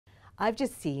I've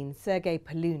just seen Sergei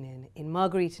Polunin in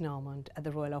Margeurite and Armand at the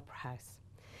Royal Opera House.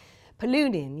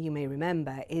 Polunin, you may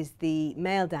remember, is the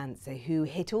male dancer who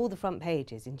hit all the front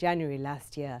pages in January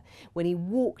last year when he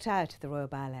walked out of the Royal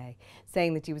Ballet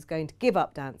saying that he was going to give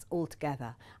up dance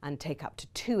altogether and take up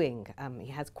tattooing.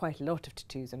 He has quite a lot of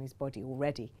tattoos on his body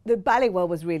already. The ballet world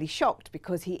was really shocked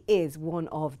because he is one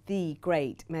of the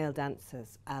great male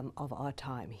dancers of our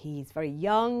time. He's very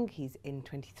young, he's in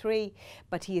 23,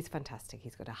 but he is fantastic.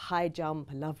 He's got a high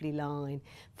jump, a lovely line,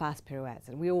 fast pirouettes,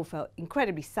 and we all felt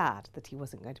incredibly sad that he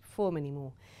wasn't going to perform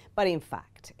anymore. But in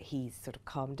fact, he's sort of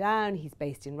calmed down, he's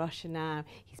based in Russia now,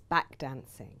 he's back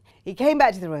dancing. He came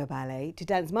back to the Royal Ballet to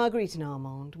dance Margeurite and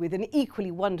Armand with an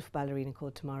equally wonderful ballerina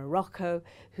called Tamara Rojo,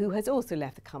 who has also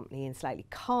left the company in slightly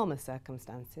calmer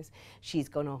circumstances. She's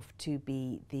gone off to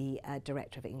be the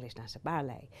director of English National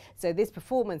Ballet. So this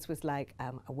performance was like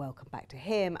a welcome back to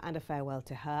him and a farewell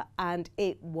to her, and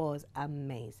it was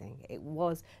amazing. It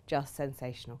was just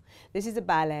sensational. This is a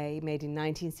ballet made in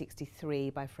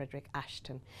 1963 by Frederick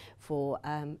Ashton for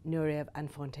Nureyev and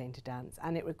Fontaine to dance,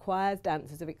 and it requires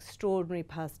dancers of extraordinary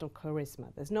personal charisma.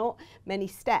 There's not many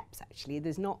steps actually,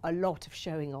 there's not a lot of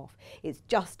showing off. It's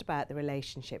just about the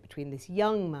relationship between this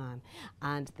young man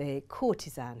and the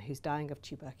courtesan who's dying of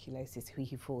tuberculosis, who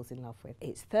he falls in love with.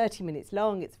 It's 30 minutes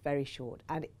long, it's very short,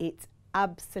 and it's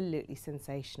absolutely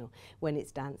sensational when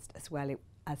it's danced as well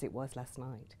as it was last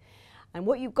night. And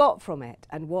what you got from it,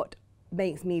 and what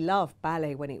makes me love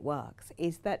ballet when it works,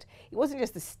 is that it wasn't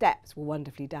just the steps were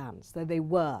wonderfully danced, though they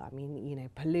were. I mean, you know,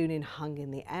 Polunin hung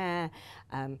in the air,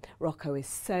 Rojo is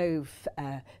so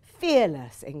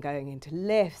fearless in going into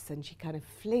lifts, and she kind of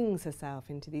flings herself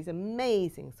into these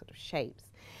amazing sort of shapes.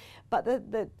 But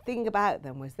the thing about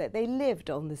them was that they lived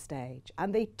on the stage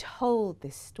and they told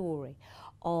this story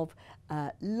of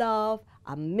love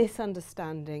and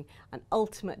misunderstanding and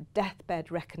ultimate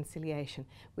deathbed reconciliation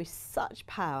with such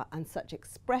power and such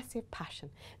expressive passion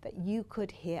that you could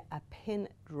hear a pin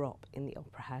drop in the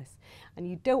opera house. And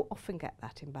you don't often get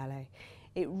that in ballet.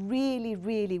 It really,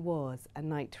 really was a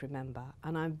night to remember,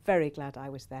 and I'm very glad I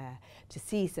was there to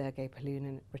see Sergei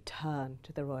Polunin return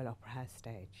to the Royal Opera House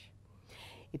stage.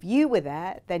 If you were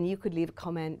there, then you could leave a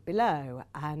comment below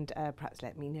and perhaps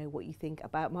let me know what you think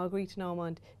about Margeurite and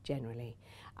Armand generally.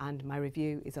 And my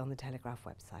review is on the Telegraph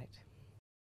website.